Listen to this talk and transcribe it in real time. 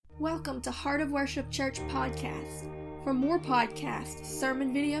Welcome to Heart of Worship Church Podcast. For more podcasts,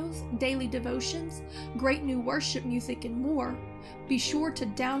 sermon videos, daily devotions, great new worship music, and more, be sure to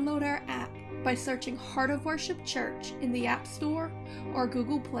download our app by searching Heart of Worship Church in the App Store or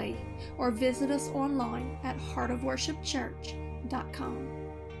Google Play, or visit us online at heartofworshipchurch.com.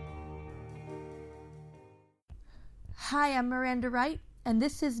 Hi, I'm Miranda Wright, and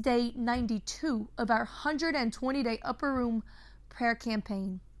this is day 92 of our 120-day Upper Room prayer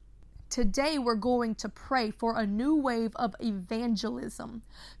campaign. Today we're going to pray for a new wave of evangelism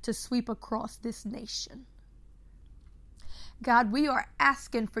to sweep across this nation. God, we are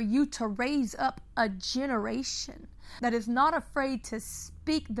asking for you to raise up a generation that is not afraid to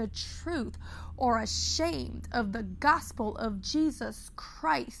speak the truth or ashamed of the gospel of Jesus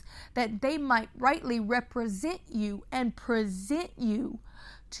Christ, that they might rightly represent you and present you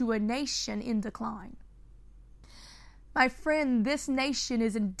to a nation in decline. My friend, this nation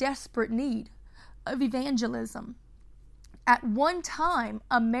is in desperate need of evangelism. At one time,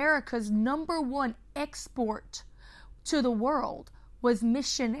 America's number one export to the world was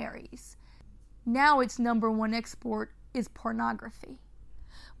missionaries. Now its number one export is pornography.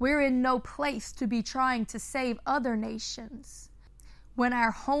 We're in no place to be trying to save other nations when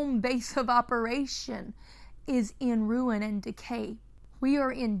our home base of operation is in ruin and decay. We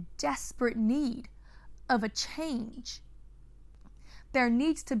are in desperate need of a change. There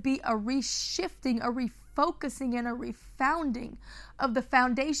needs to be a reshifting, a refocusing, and a refounding of the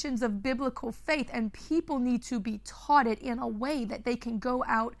foundations of biblical faith, and people need to be taught it in a way that they can go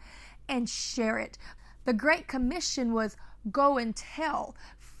out and share it. The Great Commission was go and tell.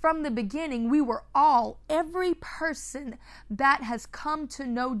 From the beginning, we were every person that has come to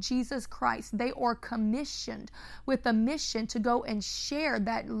know Jesus Christ, they are commissioned with a mission to go and share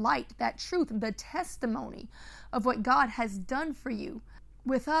that light, that truth, the testimony of what God has done for you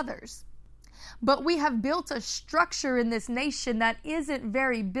with others. But we have built a structure in this nation that isn't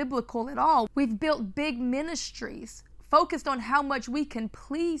very biblical at all. We've built big ministries focused on how much we can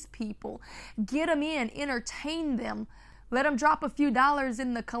please people, get them in, entertain them, let them drop a few dollars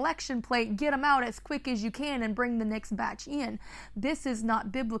in the collection plate, get them out as quick as you can, and bring the next batch in. This is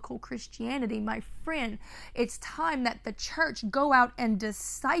not biblical Christianity, my friend. It's time that the church go out and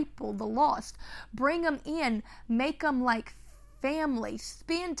disciple the lost. Bring them in, make them like family.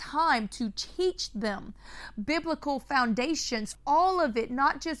 Spend time to teach them biblical foundations, all of it,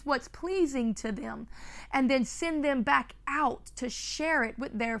 not just what's pleasing to them, and then send them back out to share it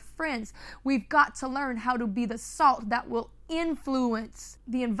with their friends. We've got to learn how to be the salt that will influence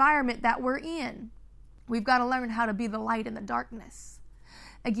the environment that we're in. We've got to learn how to be the light in the darkness.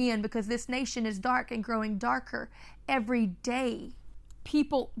 Again, because this nation is dark and growing darker every day.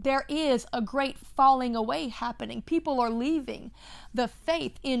 There is a great falling away happening. People are leaving the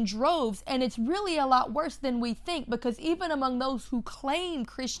faith in droves, and it's really a lot worse than we think, because even among those who claim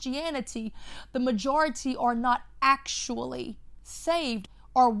Christianity, the majority are not actually saved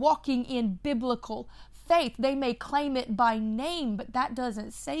or walking in biblical faith. They may claim it by name, but that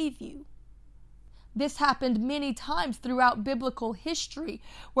doesn't save you. This happened many times throughout biblical history,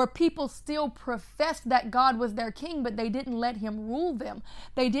 where people still professed that God was their king, but they didn't let him rule them.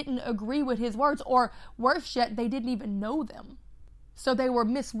 They didn't agree with his words, or worse yet, they didn't even know them. So they were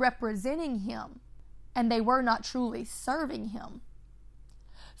misrepresenting him, and they were not truly serving him.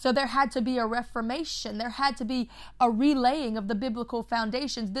 So there had to be a reformation. There had to be a relaying of the biblical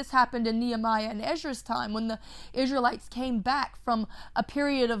foundations. This happened in Nehemiah and Ezra's time, when the Israelites came back from a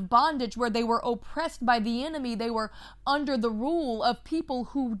period of bondage where they were oppressed by the enemy. They were under the rule of people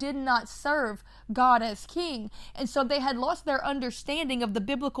who did not serve God as king. And so they had lost their understanding of the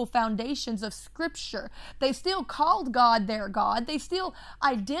biblical foundations of Scripture. They still called God their God. They still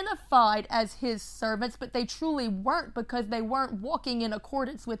identified as his servants, but they truly weren't, because they weren't walking in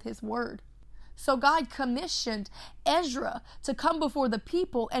accordance with his word. So God commissioned Ezra to come before the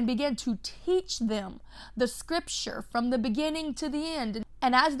people and begin to teach them the Scripture from the beginning to the end.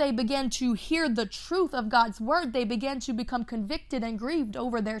 And as they began to hear the truth of God's word, they began to become convicted and grieved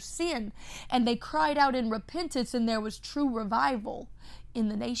over their sin. And they cried out in repentance, and there was true revival in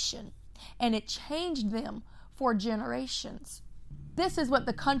the nation. And it changed them for generations. This is what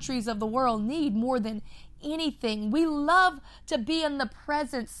the countries of the world need more than anything. We love to be in the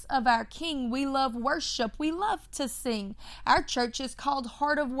presence of our King. We love worship. We love to sing. Our church is called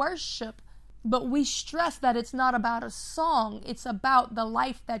Heart of Worship. But we stress that it's not about a song. It's about the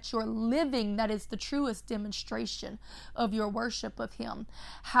life that you're living that is the truest demonstration of your worship of Him.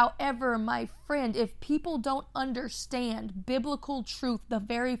 However, my friend, if people don't understand biblical truth, the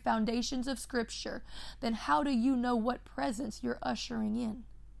very foundations of Scripture, then how do you know what presence you're ushering in?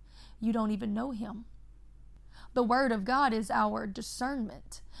 you don't even know him. The word of God is our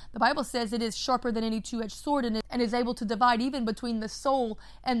discernment. The Bible says it is sharper than any two-edged sword and is able to divide even between the soul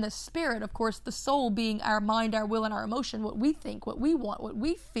and the spirit. Of course, the soul being our mind, our will, and our emotion, what we think, what we want, what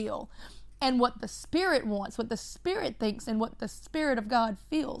we feel, and what the spirit wants, what the spirit thinks, and what the Spirit of God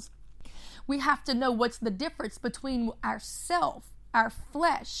feels. We have to know what's the difference between ourself, our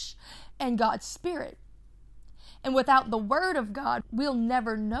flesh, and God's Spirit. And without the Word of God, we'll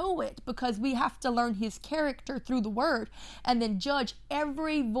never know it, because we have to learn His character through the Word and then judge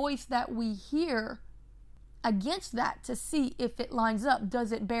every voice that we hear against that to see if it lines up.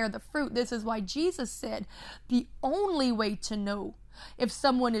 Does it bear the fruit? This is why Jesus said the only way to know if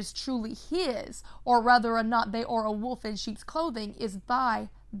someone is truly His, or whether or not they are a wolf in sheep's clothing, is by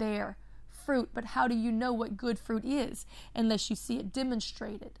their fruit. But how do you know what good fruit is unless you see it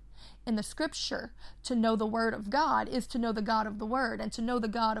demonstrated in the Scripture? To know the Word of God is to know the God of the Word, and to know the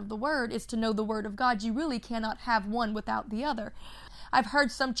God of the Word is to know the Word of God. You really cannot have one without the other. I've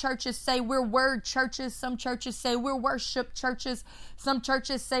heard some churches say we're word churches. Some churches say we're worship churches. Some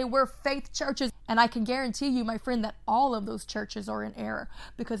churches say we're faith churches. And I can guarantee you, my friend, that all of those churches are in error,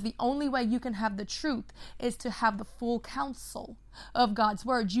 because the only way you can have the truth is to have the full counsel of God's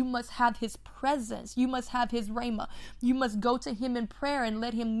word. You must have His presence. You must have His rhema. You must go to Him in prayer and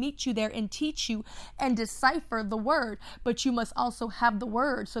let Him meet you there and teach you and decipher the word. But you must also have the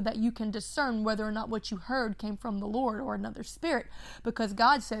word so that you can discern whether or not what you heard came from the Lord or another spirit, because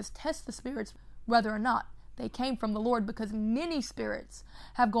God says, test the spirits whether or not they came from the Lord, because many spirits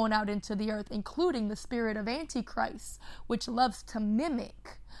have gone out into the earth, including the spirit of Antichrist, which loves to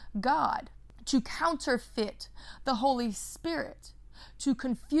mimic God, to counterfeit the Holy Spirit, to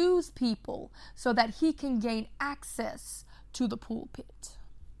confuse people so that he can gain access to the pulpit.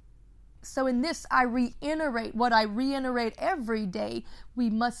 So in this, I reiterate what I reiterate every day. We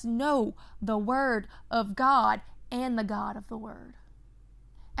must know the Word of God and the God of the Word.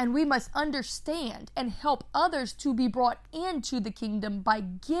 And we must understand and help others to be brought into the kingdom by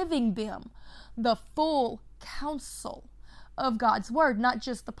giving them the full counsel of God's word, not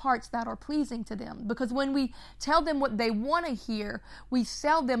just the parts that are pleasing to them. Because when we tell them what they want to hear, we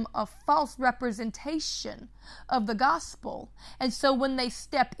sell them a false representation of the gospel. And so when they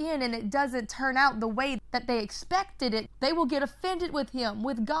step in and it doesn't turn out the way that they expected it, they will get offended with Him,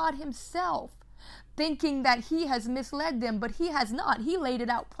 with God Himself, thinking that He has misled them, but He has not. He laid it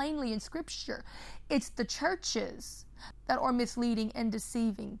out plainly in Scripture. It's the churches that are misleading and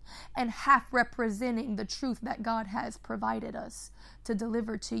deceiving and half representing the truth that God has provided us to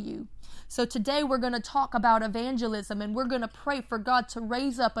deliver to you. So today we're going to talk about evangelism, and we're going to pray for God to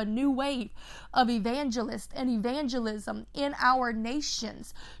raise up a new wave of evangelists and evangelism in our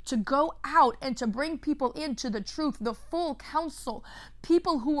nations, to go out and to bring people into the truth, the full counsel,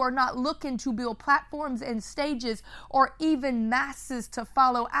 people who are not looking to build platforms and stages or even masses to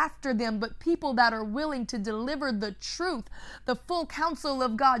follow after them, but people that are willing to deliver the truth, the full counsel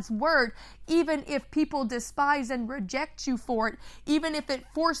of God's word, even if people despise and reject you for it, even if it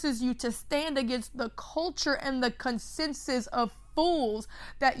forces you to stand against the culture and the consensus of fools,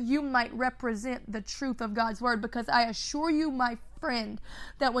 that you might represent the truth of God's word. Because I assure you, my friend,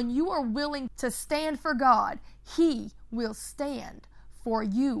 that when you are willing to stand for God, He will stand for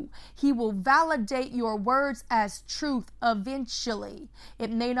you. He will validate your words as truth eventually. It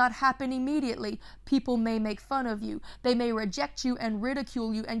may not happen immediately. People may make fun of you. They may reject you and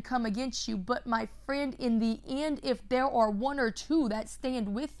ridicule you and come against you. But my friend, in the end, if there are one or two that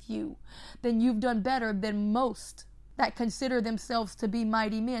stand with you, then you've done better than most that consider themselves to be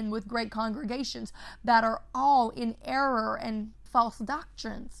mighty men with great congregations that are all in error and false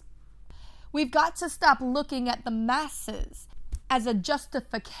doctrines. We've got to stop looking at the masses as a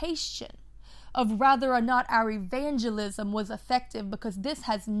justification of whether or not our evangelism was effective, because this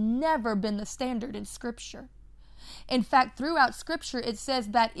has never been the standard in Scripture. In fact, throughout Scripture, it says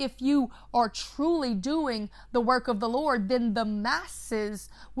that if you are truly doing the work of the Lord, then the masses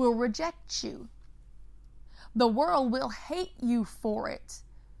will reject you. The world will hate you for it.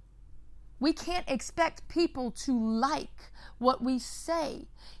 We can't expect people to like what we say.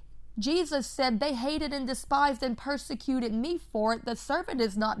 Jesus said, they hated and despised and persecuted me for it. The servant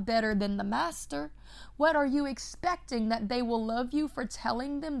is not better than the master. What are you expecting? That they will love you for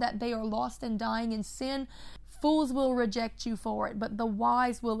telling them that they are lost and dying in sin? Fools will reject you for it, but the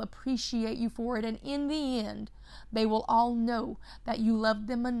wise will appreciate you for it. And in the end, they will all know that you loved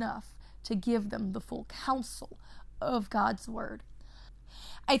them enough to give them the full counsel of God's word.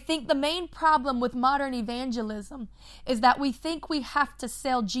 I think the main problem with modern evangelism is that we think we have to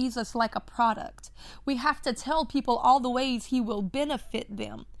sell Jesus like a product. We have to tell people all the ways he will benefit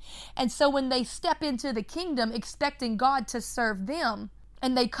them. And so when they step into the kingdom expecting God to serve them,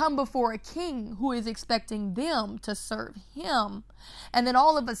 and they come before a king who is expecting them to serve him, and then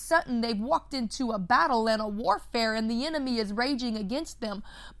all of a sudden they've walked into a battle and a warfare and the enemy is raging against them,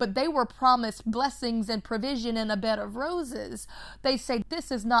 but they were promised blessings and provision and a bed of roses. They say,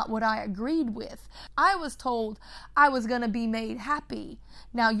 this is not what I agreed with. I was told I was going to be made happy.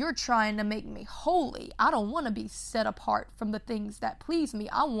 Now you're trying to make me holy. I don't want to be set apart from the things that please me.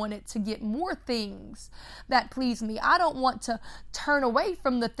 I want it to get more things that please me. I don't want to turn away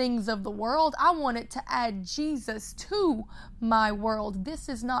from the things of the world. I want it to add Jesus to my world. This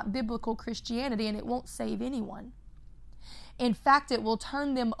is not biblical Christianity, and it won't save anyone. In fact, it will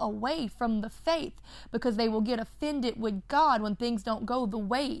turn them away from the faith because they will get offended with God when things don't go the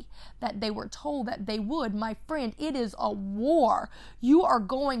way that they were told that they would. My friend, it is a war. You are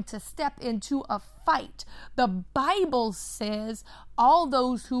going to step into a fight. The Bible says all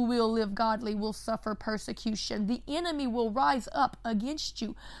those who will live godly will suffer persecution. The enemy will rise up against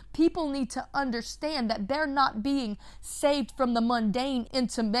you. People need to understand that they're not being saved from the mundane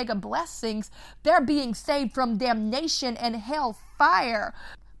into mega blessings. They're being saved from damnation and hell fire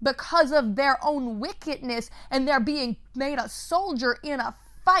because of their own wickedness, and they're being made a soldier in a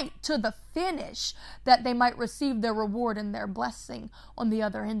fight to the finish that they might receive their reward and their blessing on the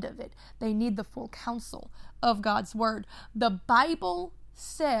other end of it. They need the full counsel of God's word. The Bible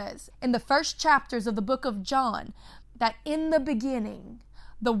says in the first chapters of the book of John that in the beginning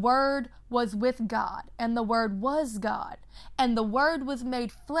the Word was with God, and the Word was God, and the Word was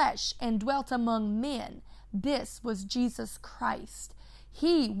made flesh and dwelt among men. This was Jesus Christ.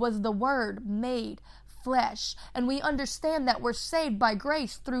 He was the Word made flesh. And we understand that we're saved by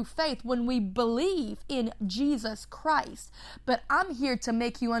grace through faith when we believe in Jesus Christ. But I'm here to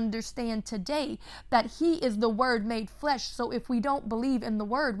make you understand today that he is the Word made flesh. So if we don't believe in the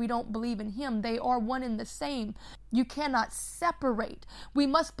Word, we don't believe in him. They are one and the same. You cannot separate. We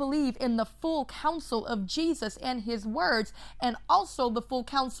must believe in the full counsel of Jesus and his words, and also the full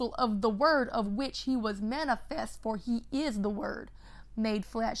counsel of the Word of which he was manifest, for he is the Word made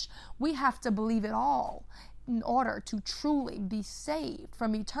flesh. We have to believe it all in order to truly be saved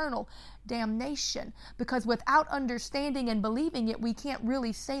from eternal damnation, because without understanding and believing it, we can't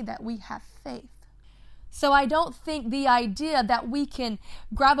really say that we have faith. So I don't think the idea that we can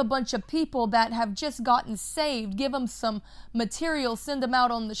grab a bunch of people that have just gotten saved, give them some material, send them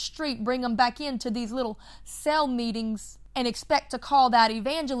out on the street, bring them back into these little cell meetings and expect to call that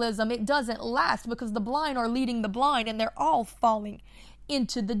evangelism, it doesn't last, because the blind are leading the blind and they're all falling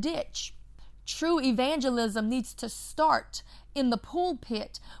into the ditch. True evangelism needs to start in the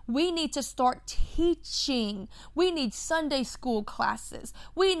pulpit. We need to start teaching. We need Sunday school classes.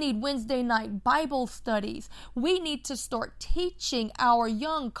 We need Wednesday night Bible studies. We need to start teaching our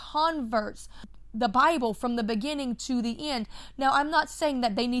young converts the Bible from the beginning to the end. Now, I'm not saying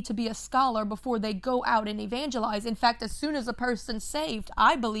that they need to be a scholar before they go out and evangelize. In fact, as soon as a person's saved,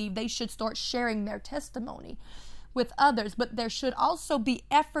 I believe they should start sharing their testimony with others. But there should also be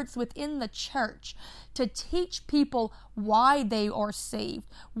efforts within the church to teach people why they are saved,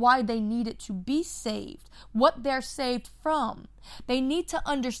 why they needed to be saved, what they're saved from. They need to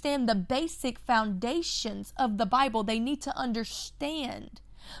understand the basic foundations of the Bible. They need to understand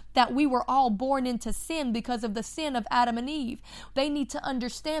that we were all born into sin because of the sin of Adam and Eve. They need to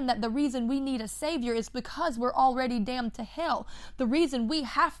understand that the reason we need a Savior is because we're already damned to hell. The reason we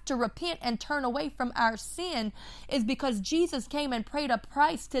have to repent and turn away from our sin is because Jesus came and paid a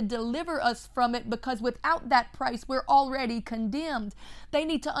price to deliver us from it, because without that price, we're already condemned. They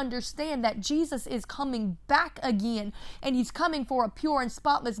need to understand that Jesus is coming back again, and he's coming for a pure and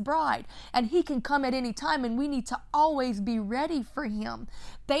spotless bride, and he can come at any time, and we need to always be ready for him.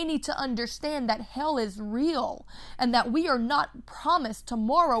 They need to understand that hell is real and that we are not promised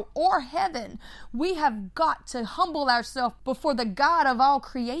tomorrow or heaven. We have got to humble ourselves before the God of all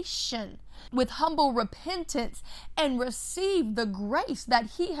creation with humble repentance and receive the grace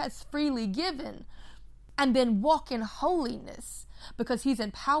that he has freely given, and then walk in holiness because he's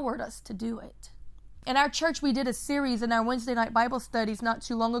empowered us to do it. In our church, we did a series in our Wednesday night Bible studies not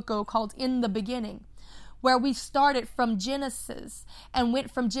too long ago called In the Beginning, where we started from Genesis and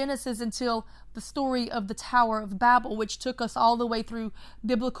went from Genesis until the story of the Tower of Babel, which took us all the way through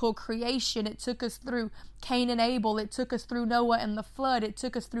biblical creation. It took us through Cain and Abel. It took us through Noah and the flood. It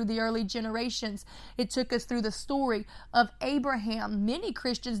took us through the early generations. It took us through the story of Abraham. Many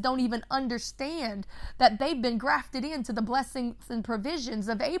Christians don't even understand that they've been grafted into the blessings and provisions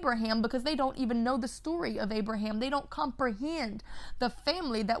of Abraham because they don't even know the story of Abraham. They don't comprehend the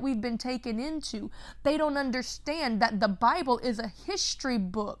family that we've been taken into. They don't understand that the Bible is a history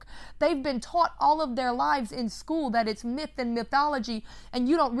book. They've been taught all of their lives in school that it's myth and mythology, and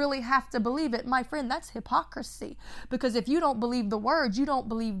you don't really have to believe it. My friend, that's hypocrisy, because if you don't believe the word, you don't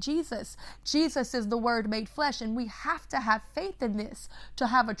believe Jesus. Jesus is the word made flesh, and we have to have faith in this to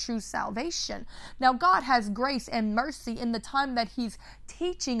have a true salvation. Now, God has grace and mercy in the time that he's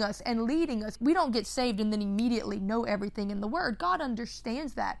teaching us and leading us. We don't get saved and then immediately know everything in the word. God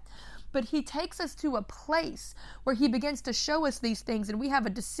understands that. But he takes us to a place where he begins to show us these things, and we have a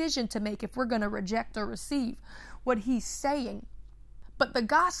decision to make if we're going to reject or receive what he's saying. But the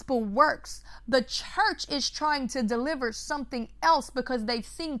gospel works. The church is trying to deliver something else because they've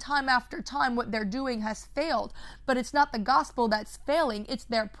seen time after time what they're doing has failed. But it's not the gospel that's failing. It's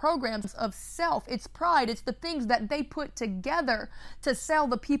their programs of self. It's pride. It's the things that they put together to sell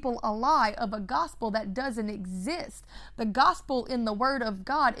the people a lie of a gospel that doesn't exist. The gospel in the word of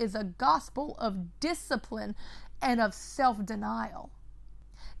God is a gospel of discipline and of self-denial.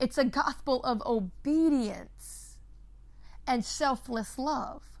 It's a gospel of obedience and selfless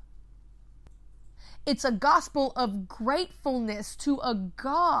love. It's a gospel of gratefulness to a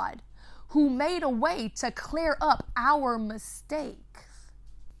God who made a way to clear up our mistakes.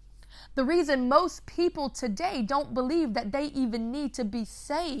 The reason most people today don't believe that they even need to be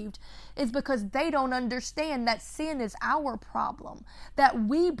saved is because they don't understand that sin is our problem, that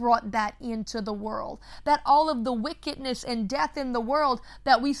we brought that into the world, that all of the wickedness and death in the world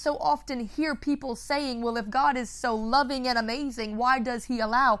that we so often hear people saying, well, if God is so loving and amazing, why does he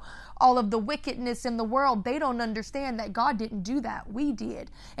allow all of the wickedness in the world? They don't understand that God didn't do that. We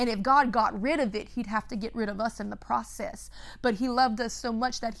did. And if God got rid of it, he'd have to get rid of us in the process. But he loved us so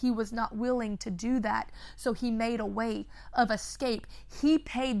much that he was not willing to do that. So he made a way of escape. He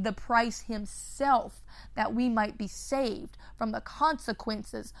paid the price himself that we might be saved from the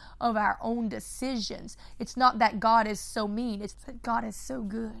consequences of our own decisions. It's not that God is so mean. It's that God is so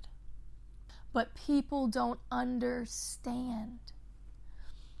good. But people don't understand.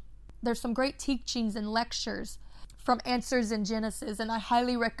 There's some great teachings and lectures from Answers in Genesis, and I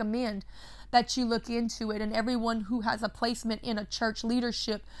highly recommend that you look into it. And everyone who has a placement in a church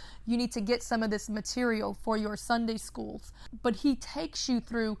leadership, you need to get some of this material for your Sunday schools. But he takes you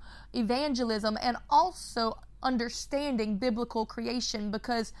through evangelism and also understanding biblical creation,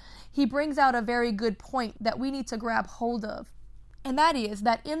 because he brings out a very good point that we need to grab hold of. And that is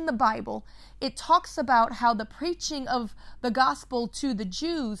that in the Bible, it talks about how the preaching of the gospel to the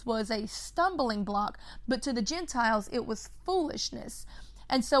Jews was a stumbling block, but to the Gentiles, it was foolishness.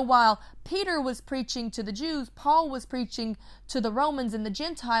 And so while Peter was preaching to the Jews, Paul was preaching to the Romans and the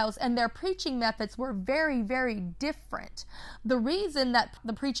Gentiles, and their preaching methods were very, very different. The reason that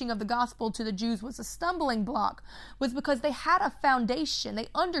the preaching of the gospel to the Jews was a stumbling block was because they had a foundation. They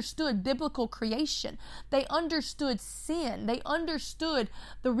understood biblical creation. They understood sin. They understood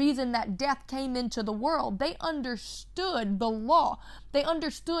the reason that death came into the world. They understood the law. They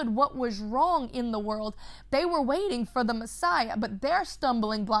understood what was wrong in the world. They were waiting for the Messiah, but their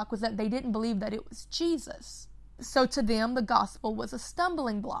stumbling block was that they didn't believe that it was Jesus. So to them, the gospel was a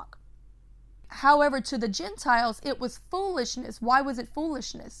stumbling block. However, to the Gentiles, it was foolishness. Why was it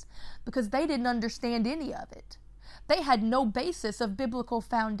foolishness? Because they didn't understand any of it. They had no basis of biblical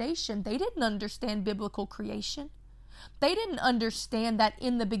foundation. They didn't understand biblical creation. They didn't understand that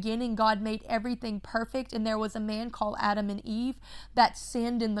in the beginning God made everything perfect, and there was a man called Adam and Eve that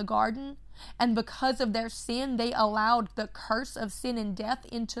sinned in the garden. And because of their sin, they allowed the curse of sin and death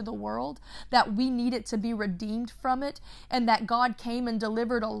into the world, that we needed to be redeemed from it, and that God came and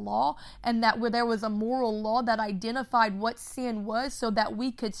delivered a law, and that where there was a moral law that identified what sin was, so that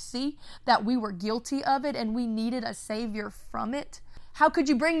we could see that we were guilty of it and we needed a savior from it. How could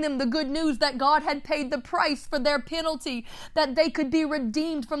you bring them the good news that God had paid the price for their penalty, that they could be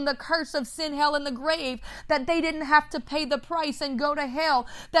redeemed from the curse of sin, hell, and the grave, that they didn't have to pay the price and go to hell,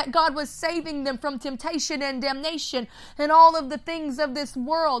 that God was saving them from temptation and damnation and all of the things of this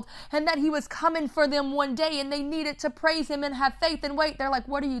world, and that he was coming for them one day and they needed to praise him and have faith and wait. They're like,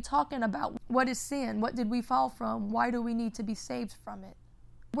 what are you talking about? What is sin? What did we fall from? Why do we need to be saved from it?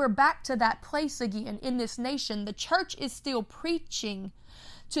 We're back to that place again in this nation. The church is still preaching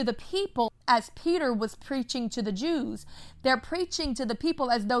to the people as Peter was preaching to the Jews. They're preaching to the people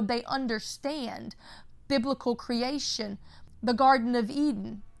as though they understand biblical creation, the Garden of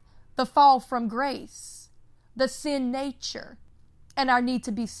Eden, the fall from grace, the sin nature and our need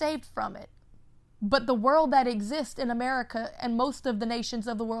to be saved from it. But the world that exists in America and most of the nations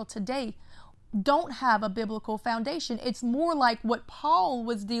of the world today don't have a biblical foundation. It's more like what Paul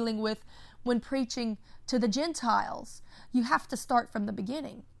was dealing with when preaching to the Gentiles. You have to start from the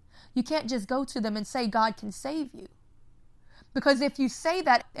beginning. You can't just go to them and say God can save you. Because if you say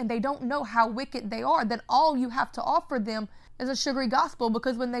that and they don't know how wicked they are, then all you have to offer them is a sugary gospel.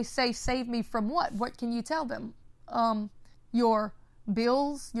 Because when they say, save me from what can you tell them? Your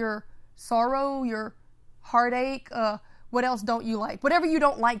bills, your sorrow, your heartache, what else don't you like? Whatever you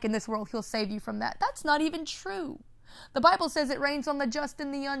don't like in this world, he'll save you from that. That's not even true. The Bible says it rains on the just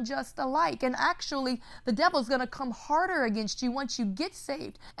and the unjust alike. And actually, the devil's going to come harder against you once you get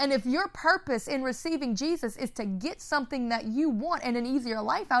saved. And if your purpose in receiving Jesus is to get something that you want and an easier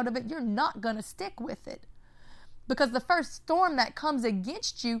life out of it, you're not going to stick with it. Because the first storm that comes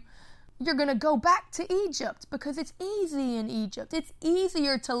against you, you're going to go back to Egypt because it's easy in Egypt. It's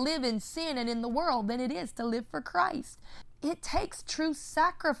easier to live in sin and in the world than it is to live for Christ. It takes true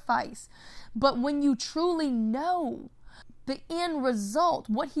sacrifice. But when you truly know the end result,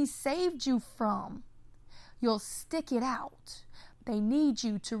 what he saved you from, you'll stick it out. They need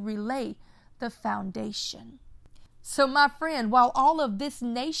you to relay the foundation. So my friend, while all of this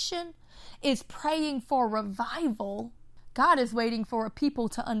nation is praying for revival, God is waiting for a people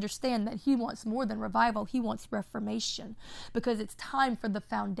to understand that he wants more than revival. He wants reformation, because it's time for the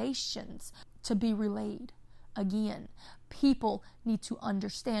foundations to be relayed again. People need to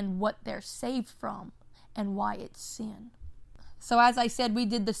understand what they're saved from and why it's sin. So as I said, we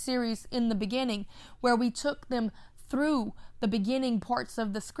did the series in the beginning where we took them through the beginning parts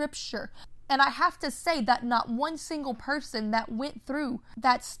of the scripture. And I have to say that not one single person that went through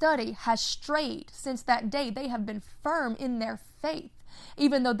that study has strayed since that day. They have been firm in their faith,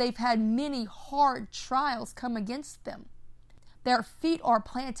 even though they've had many hard trials come against them. Their feet are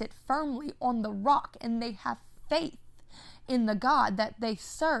planted firmly on the rock, and they have faith in the God that they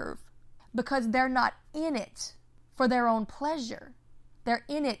serve, because they're not in it for their own pleasure. They're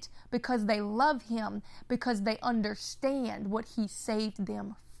in it because they love him, because they understand what he saved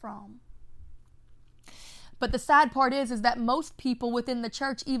them from. But the sad part is that most people within the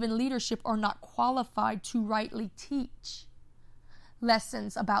church, even leadership, are not qualified to rightly teach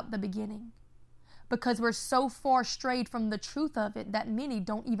lessons about the beginning, because we're so far strayed from the truth of it that many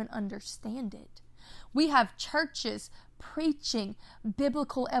don't even understand it. We have churches preaching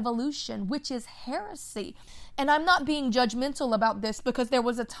biblical evolution, which is heresy. And I'm not being judgmental about this, because there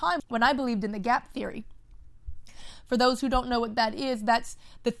was a time when I believed in the gap theory. For those who don't know what that is, that's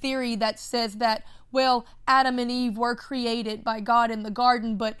the theory that says that, well, Adam and Eve were created by God in the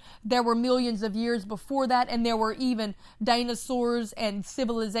garden, but there were millions of years before that, and there were even dinosaurs and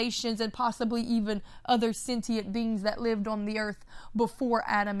civilizations and possibly even other sentient beings that lived on the earth before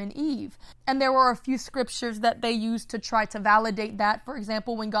Adam and Eve. And there were a few scriptures that they used to try to validate that. For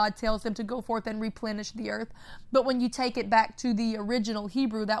example, when God tells them to go forth and replenish the earth. But when you take it back to the original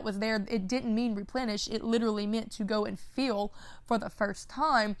Hebrew that was there, it didn't mean replenish. It literally meant to go and fill for the first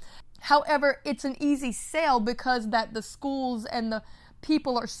time. However, it's an easy sell, because that the schools and the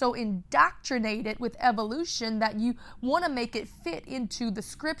people are so indoctrinated with evolution that you want to make it fit into the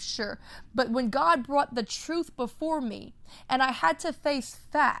scripture. But when God brought the truth before me, and I had to face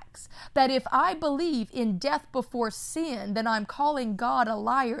facts, that if I believe in death before sin, then I'm calling God a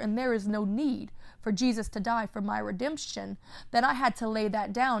liar, and there is no need for Jesus to die for my redemption, then I had to lay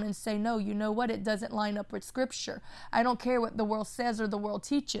that down and say, no, you know what? It doesn't line up with scripture. I don't care what the world says or the world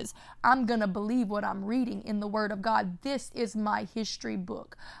teaches. I'm going to believe what I'm reading in the Word of God. This is my history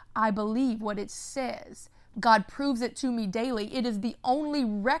book. I believe what it says. God proves it to me daily. It is the only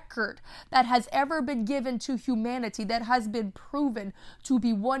record that has ever been given to humanity that has been proven to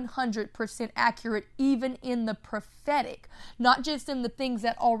be 100% accurate, even in the prophetic. Not just in the things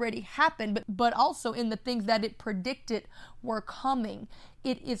that already happened, but also in the things that it predicted were coming.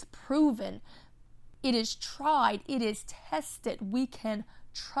 It is proven. It is tried. It is tested. We can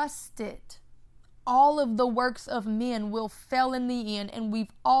trust it. All of the works of men will fail in the end, and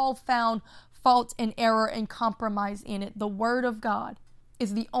we've all found fault and error and compromise in it. The Word of God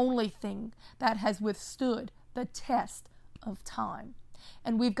is the only thing that has withstood the test of time.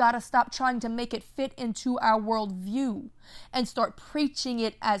 And we've got to stop trying to make it fit into our worldview and start preaching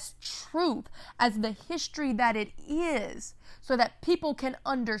it as truth, as the history that it is, so that people can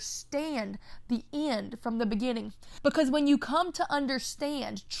understand the end from the beginning. Because when you come to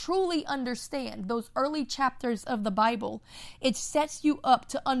understand, truly understand those early chapters of the Bible, it sets you up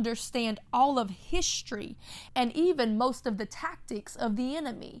to understand all of history and even most of the tactics of the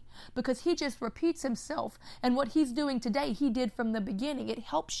enemy, because he just repeats himself. And what he's doing today, he did from the beginning. It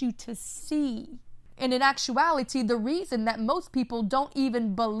helps you to see. And in actuality, the reason that most people don't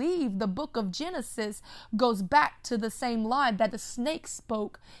even believe the book of Genesis goes back to the same lie that the snake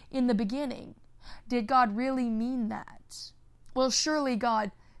spoke in the beginning. Did God really mean that? Well, surely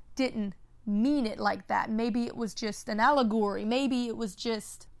God didn't mean it like that. Maybe it was just an allegory. Maybe it was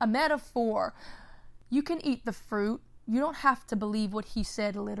just a metaphor. You can eat the fruit. You don't have to believe what he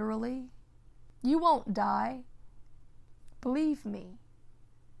said literally. You won't die. Believe me.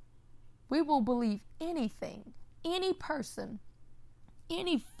 We will believe anything, any person,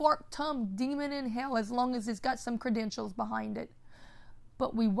 any fork-tongued demon in hell, as long as it's got some credentials behind it.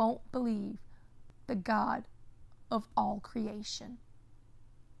 But we won't believe the God of all creation.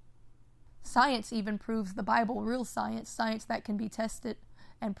 Science even proves the Bible, real science, science that can be tested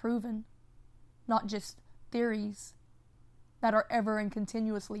and proven, not just theories that are ever and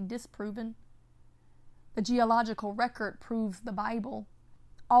continuously disproven. The geological record proves the Bible.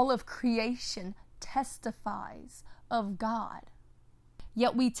 All of creation testifies of God.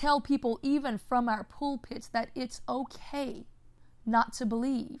 Yet we tell people even from our pulpits that it's okay not to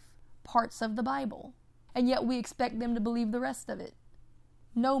believe parts of the Bible. And yet we expect them to believe the rest of it.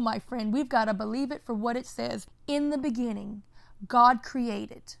 No, my friend, we've got to believe it for what it says. In the beginning, God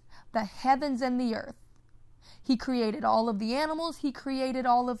created the heavens and the earth. He created all of the animals. He created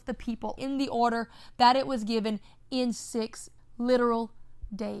all of the people in the order that it was given in 6 literal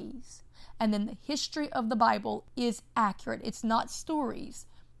days. And then the history of the Bible is accurate. It's not stories.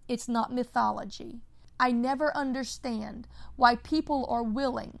 It's not mythology. I never understand why people are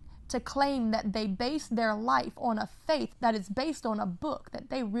willing to claim that they base their life on a faith that is based on a book that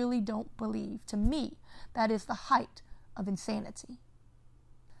they really don't believe. To me, that is the height of insanity.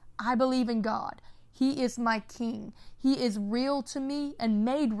 I believe in God. He is my King. He is real to me and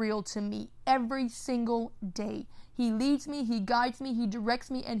made real to me every single day. He leads me, he guides me, he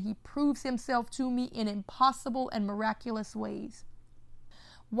directs me, and he proves himself to me in impossible and miraculous ways.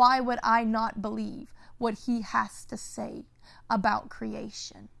 Why would I not believe what he has to say about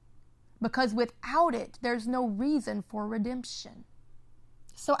creation? Because without it, there's no reason for redemption.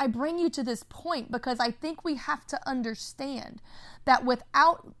 So I bring you to this point because I think we have to understand that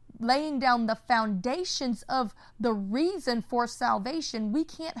without laying down the foundations of the reason for salvation, we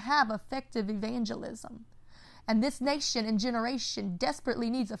can't have effective evangelism. And this nation and generation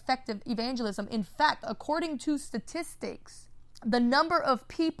desperately needs effective evangelism. In fact, according to statistics, the number of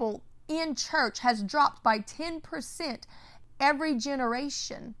people in church has dropped by 10% every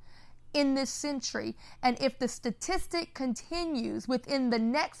generation in this century. And if the statistic continues, within the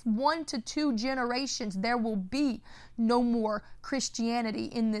next 1 to 2 generations, there will be no more Christianity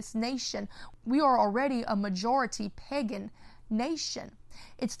in this nation. We are already a majority pagan nation.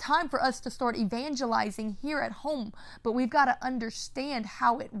 It's time for us to start evangelizing here at home, but we've got to understand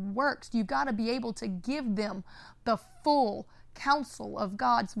how it works. You've got to be able to give them the full counsel of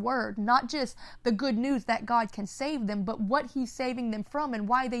God's word, not just the good news that God can save them, but what he's saving them from and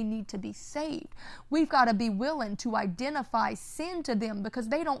why they need to be saved. We've got to be willing to identify sin to them because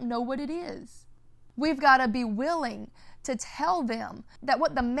they don't know what it is. We've got to be willing to tell them that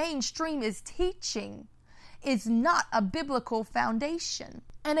what the mainstream is teaching is not a biblical foundation.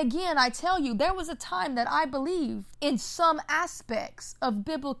 And again, I tell you, there was a time that I believed in some aspects of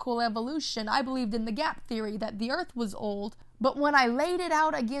biblical evolution. I believed in the gap theory, that the earth was old, but when I laid it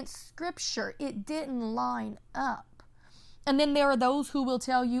out against scripture, it didn't line up. And then there are those who will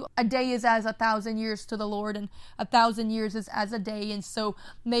tell you a day is as 1,000 years to the Lord and 1,000 years is as a day. And so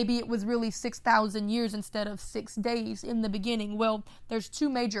maybe it was really 6,000 years instead of 6 days in the beginning. Well, there's 2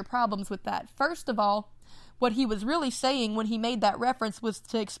 major problems with that. First of all, what he was really saying when he made that reference was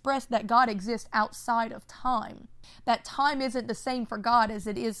to express that God exists outside of time. That time isn't the same for God as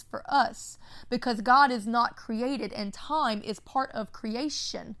it is for us, because God is not created and time is part of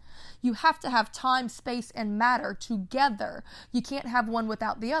creation. You have to have time, space, and matter together. You can't have one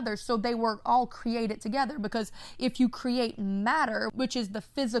without the other. So they were all created together, because if you create matter, which is the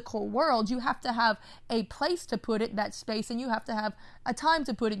physical world, you have to have a place to put it, that space, and you have to have a time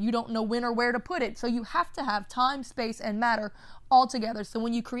to put it. You don't know when or where to put it. So you have to have time, space, and matter all together. So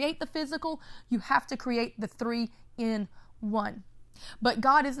when you create the physical, you have to create the 3 in 1. But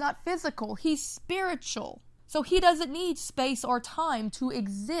God is not physical. He's spiritual. So he doesn't need space or time to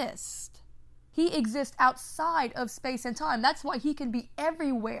exist. He exists outside of space and time. That's why he can be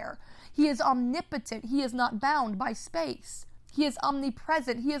everywhere. He is omnipotent. He is not bound by space. He is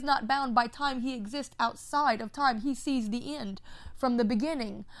omnipresent. He is not bound by time. He exists outside of time. He sees the end from the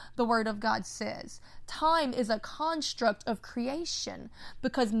beginning, the Word of God says. Time is a construct of creation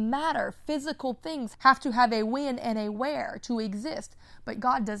because matter, physical things, have to have a when and a where to exist, but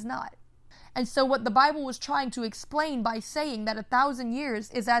God does not. And so what the Bible was trying to explain by saying that 1,000 years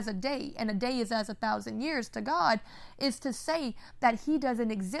is as a day and a day is as 1,000 years to God is to say that he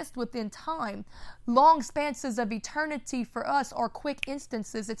doesn't exist within time. Long spanses of eternity for us are quick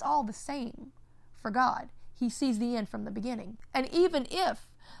instances. It's all the same for God. He sees the end from the beginning. And even if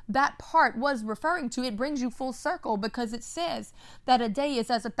that part was referring to, it brings you full circle because it says that a day is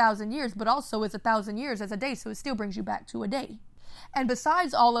as 1,000 years, but also is 1,000 years as a day. So it still brings you back to a day. And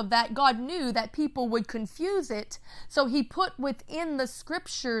besides all of that, God knew that people would confuse it. So he put within the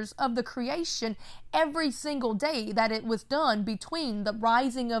scriptures of the creation every single day that it was done between the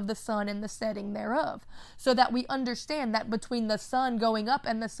rising of the sun and the setting thereof. So that we understand that between the sun going up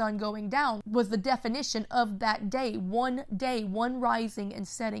and the sun going down was the definition of that day, one rising and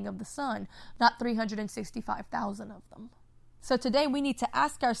setting of the sun, not 365,000 of them. So today we need to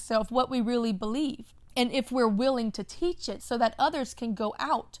ask ourselves what we really believe. And if we're willing to teach it so that others can go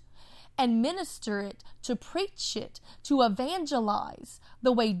out and minister it, to preach it, to evangelize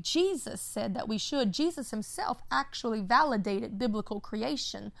the way Jesus said that we should. Jesus himself actually validated biblical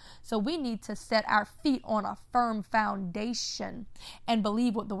creation. So we need to set our feet on a firm foundation and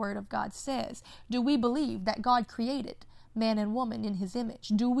believe what the Word of God says. Do we believe that God created man and woman in his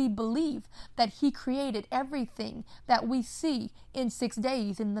image? Do we believe that he created everything that we see in 6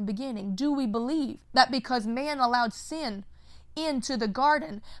 days in the beginning? Do we believe that because man allowed sin into the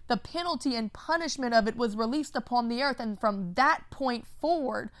garden, the penalty and punishment of it was released upon the earth, and from that point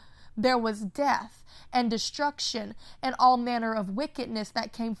forward there was death and destruction and all manner of wickedness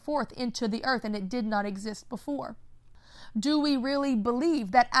that came forth into the earth, and it did not exist before? Do we really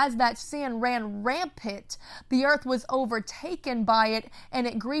believe that as that sin ran rampant, the earth was overtaken by it and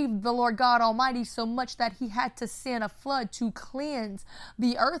it grieved the Lord God Almighty so much that he had to send a flood to cleanse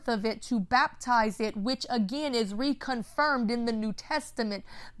the earth of it, to baptize it, which again is reconfirmed in the New Testament?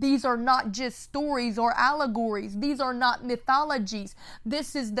 These are not just stories or allegories. These are not mythologies.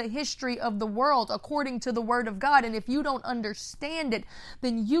 This is the history of the world according to the Word of God. And if you don't understand it,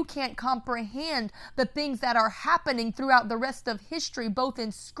 then you can't comprehend the things that are happening throughout the rest of history, both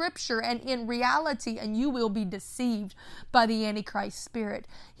in scripture and in reality, and you will be deceived by the Antichrist spirit.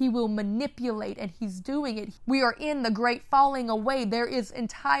 He will manipulate, and he's doing it. We are in the great falling away. There is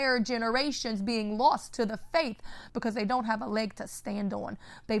entire generations being lost to the faith because they don't have a leg to stand on.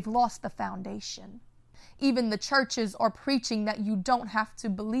 They've lost the foundation. Even the churches are preaching that you don't have to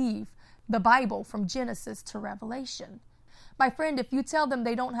believe the Bible from Genesis to Revelation. My friend, if you tell them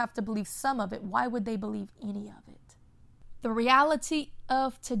they don't have to believe some of it, why would they believe any of it? The reality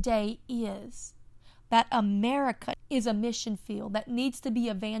of today is that America is a mission field that needs to be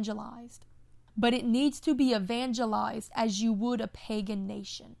evangelized, but it needs to be evangelized as you would a pagan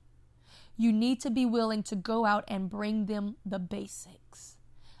nation. You need to be willing to go out and bring them the basics,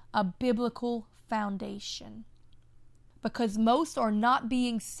 a biblical foundation, because most are not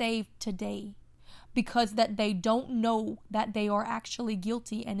being saved today because that they don't know that they are actually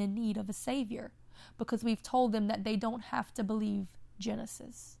guilty and in need of a Savior, because we've told them that they don't have to believe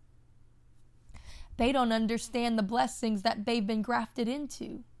Genesis. They don't understand the blessings that they've been grafted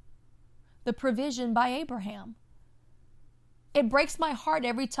into, the provision by Abraham. It breaks my heart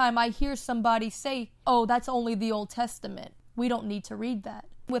every time I hear somebody say, oh, that's only the Old Testament. We don't need to read that.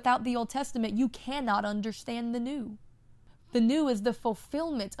 Without the Old Testament, you cannot understand the New. The New is the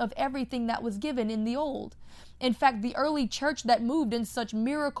fulfillment of everything that was given in the Old. In fact, the early church that moved in such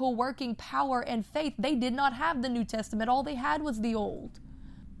miracle working power and faith, they did not have the New Testament. All they had was the Old.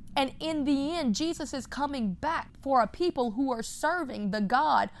 And in the end, Jesus is coming back for a people who are serving the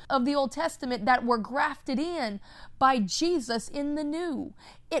God of the Old Testament that were grafted in by Jesus in the New.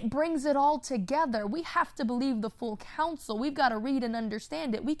 It brings it all together. We have to believe the full counsel. We've got to read and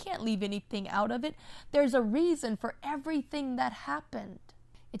understand it. We can't leave anything out of it. There's a reason for everything that happened.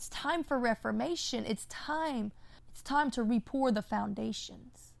 It's time for reformation. It's time to repour the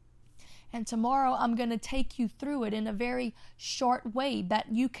foundations. And tomorrow I'm going to take you through it in a very short way that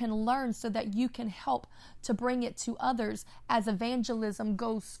you can learn so that you can help to bring it to others as evangelism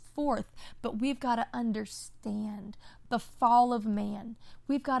goes forth. But we've got to understand the fall of man.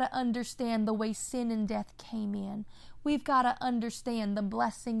 We've got to understand the way sin and death came in. We've got to understand the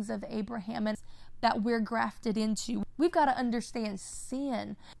blessings of Abraham and that we're grafted into. We've got to understand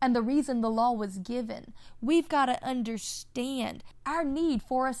sin and the reason the law was given. We've got to understand our need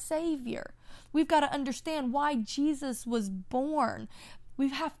for a Savior. We've got to understand why Jesus was born. We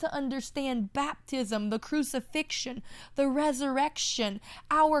have to understand baptism, the crucifixion, the resurrection,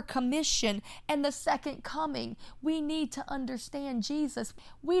 our commission, and the second coming. We need to understand Jesus.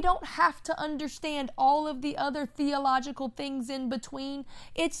 We don't have to understand all of the other theological things in between.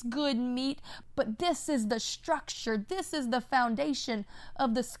 It's good meat, but this is the structure. This is the foundation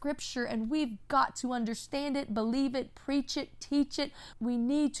of the scripture, and we've got to understand it, believe it, preach it, teach it. We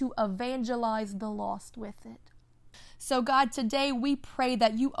need to evangelize the lost with it. So God, today we pray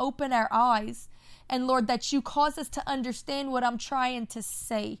that you open our eyes and Lord, that you cause us to understand what I'm trying to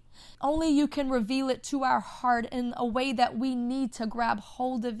say. Only you can reveal it to our heart in a way that we need to grab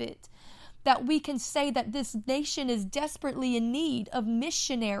hold of it. That we can say that this nation is desperately in need of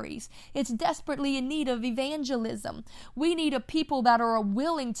missionaries. It's desperately in need of evangelism. We need a people that are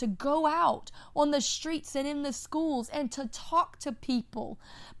willing to go out on the streets and in the schools and to talk to people,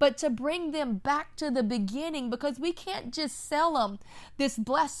 but to bring them back to the beginning, because we can't just sell them this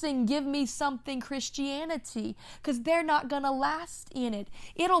blessing, give me something Christianity, because they're not going to last in it.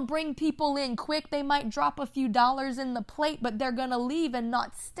 It'll bring people in quick. They might drop a few dollars in the plate, but they're going to leave and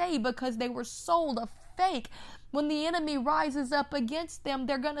not stay because they were sold a fake. When the enemy rises up against them,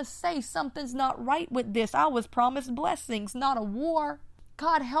 they're going to say something's not right with this. I was promised blessings, not a war.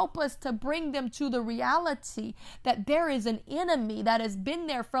 God, help us to bring them to the reality that there is an enemy that has been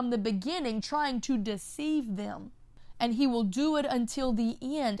there from the beginning trying to deceive them. And he will do it until the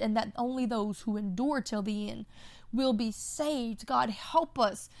end, and that only those who endure till the end will be saved. God, help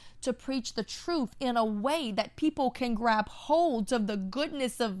us to preach the truth in a way that people can grab hold of the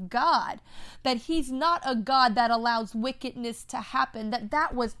goodness of God, that he's not a God that allows wickedness to happen,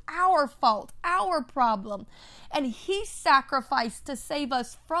 that was our fault, our problem, and he sacrificed to save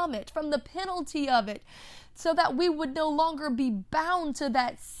us from it, from the penalty of it, so that we would no longer be bound to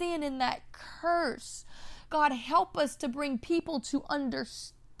that sin and that curse. God, help us to bring people to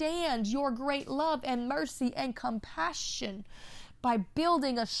understand your great love and mercy and compassion by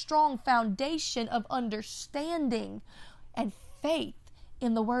building a strong foundation of understanding and faith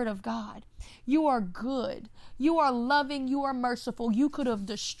in the Word of God. You are good. You are loving. You are merciful. You could have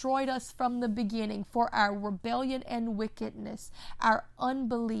destroyed us from the beginning for our rebellion and wickedness, our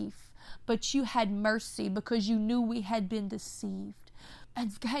unbelief, but you had mercy because you knew we had been deceived.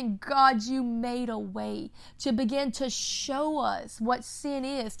 And God, you made a way to begin to show us what sin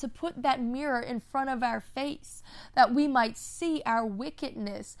is, to put that mirror in front of our face, that we might see our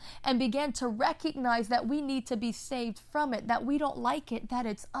wickedness and begin to recognize that we need to be saved from it, that we don't like it, that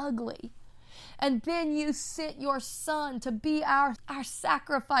it's ugly. And then you sent your Son to be our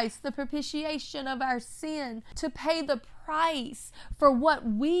sacrifice, the propitiation of our sin, to pay the price for what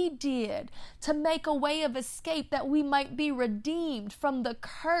we did, to make a way of escape that we might be redeemed from the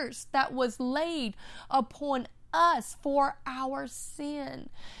curse that was laid upon us for our sin.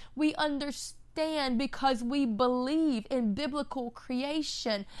 We understand because we believe in biblical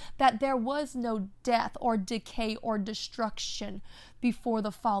creation that there was no death or decay or destruction before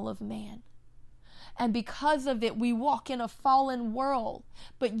the fall of man. And because of it, we walk in a fallen world.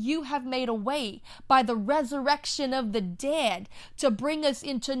 But you have made a way by the resurrection of the dead to bring us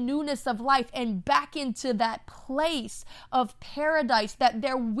into newness of life and back into that place of paradise, that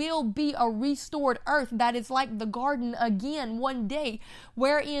there will be a restored earth that is like the garden again one day,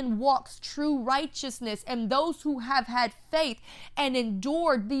 wherein walks true righteousness. And those who have had faith and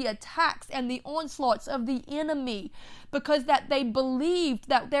endured the attacks and the onslaughts of the enemy, because that they believed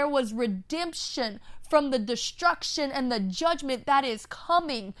that there was redemption from the destruction and the judgment that is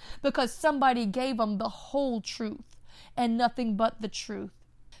coming, because somebody gave them the whole truth and nothing but the truth,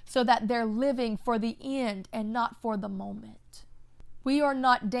 so that they're living for the end and not for the moment. We are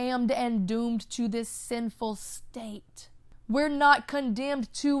not damned and doomed to this sinful state. We're not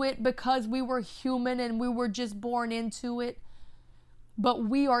condemned to it because we were human and we were just born into it, but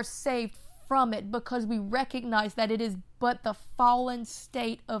we are saved from it, because we recognize that it is but the fallen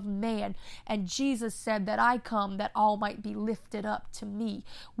state of man. And Jesus said that I come that all might be lifted up to me.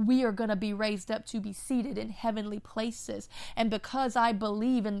 We are going to be raised up to be seated in heavenly places. And because I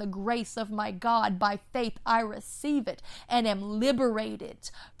believe in the grace of my God, by faith I receive it and am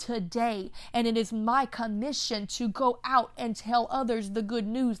liberated today. And it is my commission to go out and tell others the good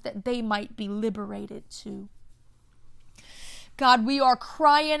news that they might be liberated too. God, we are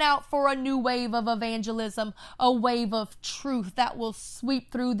crying out for a new wave of evangelism, a wave of truth that will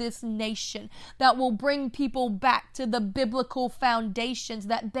sweep through this nation, that will bring people back to the biblical foundations,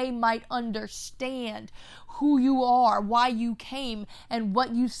 that they might understand who you are, why you came, and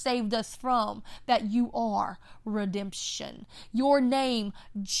what you saved us from, that you are redemption. Your name,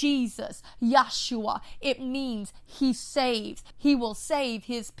 Jesus, Yeshua, it means he saves. He will save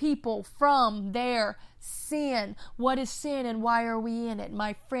his people from their sin. What is sin and why are we in it?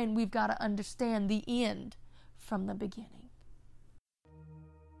 My friend, we've got to understand the end from the beginning.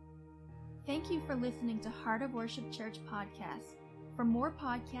 Thank you for listening to Heart of Worship Church podcast. For more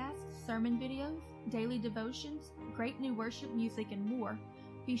podcasts, sermon videos, daily devotions, great new worship music, and more,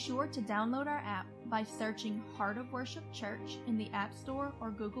 be sure to download our app by searching Heart of Worship Church in the App Store or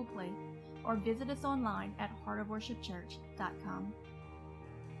Google Play, or visit us online at heartofworshipchurch.com.